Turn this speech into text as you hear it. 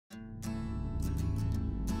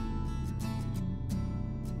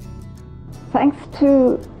Thanks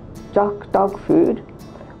to dog food,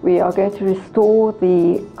 we are going to restore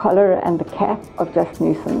the collar and the cap of Just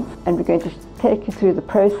Nuisance, and we're going to take you through the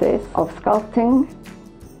process of sculpting,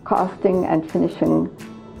 casting and finishing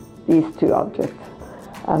these two objects.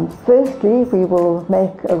 Firstly, we will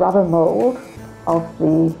make a rubber mold of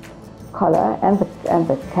the collar and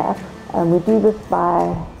the cap, and we do this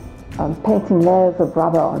by painting layers of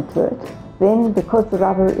rubber onto it. Then, because the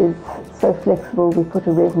rubber is so flexible, we put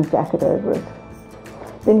a resin jacket over it.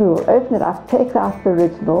 Then we will open it up, take out the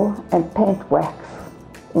original and paint wax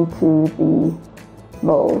into the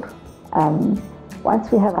mold.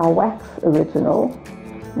 Once we have our wax original,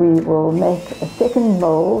 we will make a second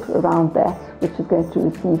mold around that, which is going to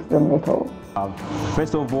receive the metal.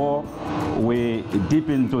 First of all, we dip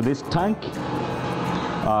into this tank.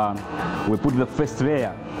 We put the first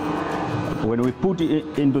layer. When we put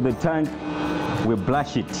it into the tank, we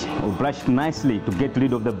brush it. We brush it nicely to get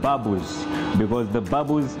rid of the bubbles, because the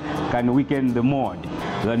bubbles can weaken the mold.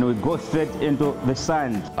 Then we go straight into the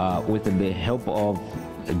sand. With the help of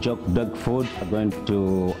dog food, we're going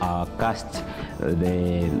to cast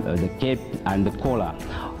the cape and the collar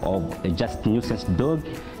of a Just Nuisance dog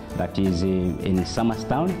that is in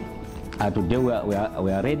Summerstown. Today we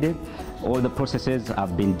are ready. All the processes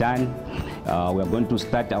have been done. We are going to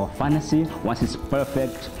start our furnace. Once it's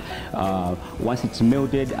perfect, once it's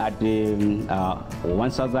melted at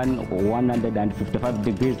 1155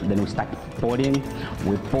 degrees, then we start pouring.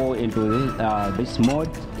 We pour into this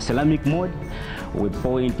mold, ceramic mold. We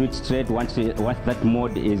pour into it straight. Once that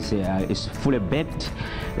mold is fully baked,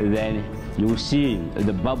 then you will see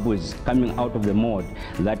the bubbles coming out of the mold.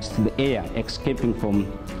 That's the air escaping from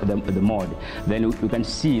the mold. Then we can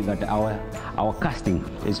see that our casting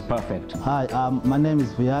is perfect. Hi, my name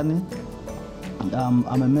is Vianney. I'm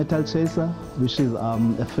a metal chaser, which is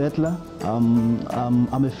a fettler.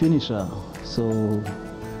 I'm a finisher. So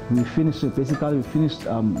we finish it. Basically, we finish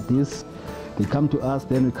this. They come to us,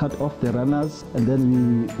 then we cut off the runners, and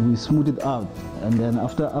then we smooth it out. And then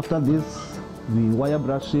after this, we wire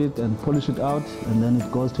brush it and polish it out, and then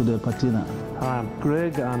it goes to the patina. Hi, I'm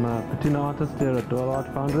Greg. I'm a patina artist here at Doyle Art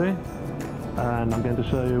Foundry, and I'm going to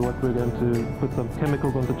show you what we're going to put some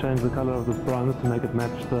chemicals on to change the color of this bronze to make it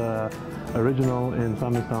match the original in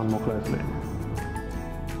Summerstown more closely.